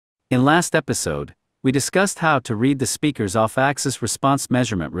In last episode, we discussed how to read the speaker's off-axis response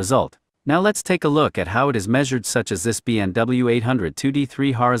measurement result. Now let's take a look at how it is measured, such as this BNW 800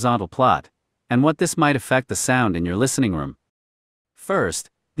 2D3 horizontal plot, and what this might affect the sound in your listening room. First,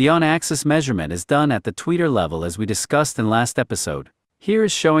 the on-axis measurement is done at the tweeter level as we discussed in last episode. Here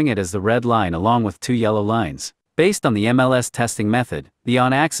is showing it as the red line along with two yellow lines. Based on the MLS testing method, the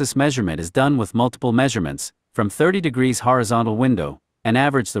on-axis measurement is done with multiple measurements, from 30 degrees horizontal window, and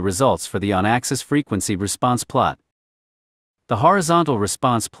average the results for the on-axis frequency response plot. The horizontal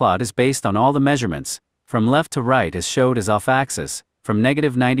response plot is based on all the measurements, from left to right is showed as off-axis, from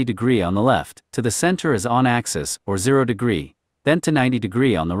 -90 degree on the left, to the center as on-axis, or 0 degree, then to 90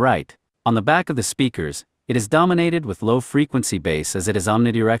 degree on the right. On the back of the speakers, it is dominated with low frequency bass as it is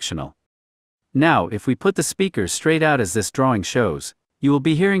omnidirectional. Now, if we put the speakers straight out as this drawing shows, you will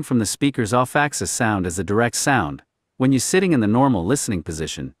be hearing from the speaker's off-axis sound as a direct sound, when you're sitting in the normal listening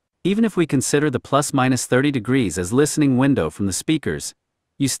position. Even if we consider the ±30 degrees as listening window from the speakers,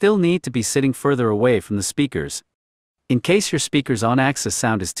 you still need to be sitting further away from the speakers. In case your speaker's on-axis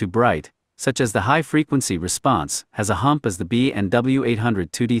sound is too bright, such as the high-frequency response has a hump as the BNW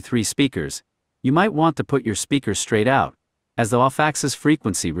 800 2D3 speakers, you might want to put your speakers straight out, as the off-axis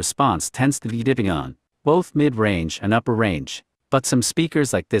frequency response tends to be dipping on both mid-range and upper range. But some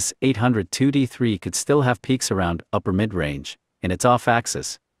speakers like this 800 2D3 could still have peaks around upper mid-range in its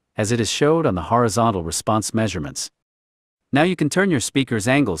off-axis, as it is showed on the horizontal response measurements. Now you can turn your speaker's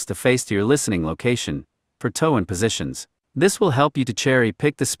angles to face to your listening location for tone positions. This will help you to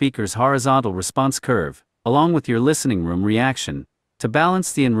cherry-pick the speaker's horizontal response curve, along with your listening room reaction, to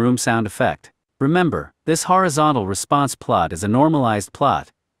balance the in-room sound effect. Remember, this horizontal response plot is a normalized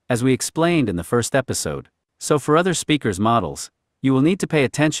plot, as we explained in the first episode, so for other speakers models, you will need to pay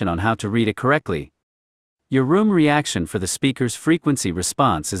attention on how to read it correctly. Your room reaction for the speaker's frequency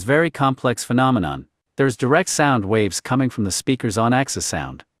response is a very complex phenomenon. There's direct sound waves coming from the speaker's on-axis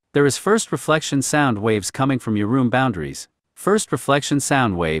sound. There is first reflection sound waves coming from your room boundaries. First reflection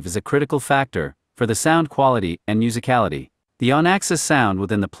sound wave is a critical factor for the sound quality and musicality. The on-axis sound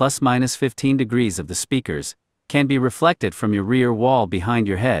within the ±15 degrees of the speakers can be reflected from your rear wall behind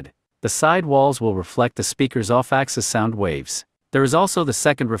your head. The side walls will reflect the speaker's off-axis sound waves. There is also the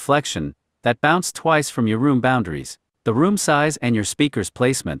second reflection that bounce twice from your room boundaries. The room size and your speaker's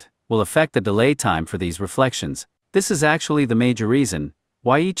placement will affect the delay time for these reflections. This is actually the major reason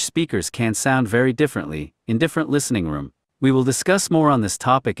why each speakers can sound very differently in different listening room. We will discuss more on this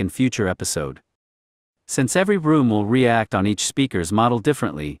topic in future episode. Since every room will react on each speaker's model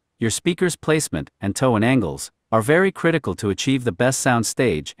differently, your speaker's placement and tone angles are very critical to achieve the best sound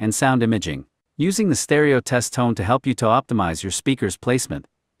stage and sound imaging. Using the stereo test tone to help you to optimize your speaker's placement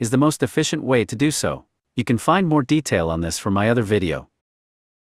is the most efficient way to do so. You can find more detail on this from my other video.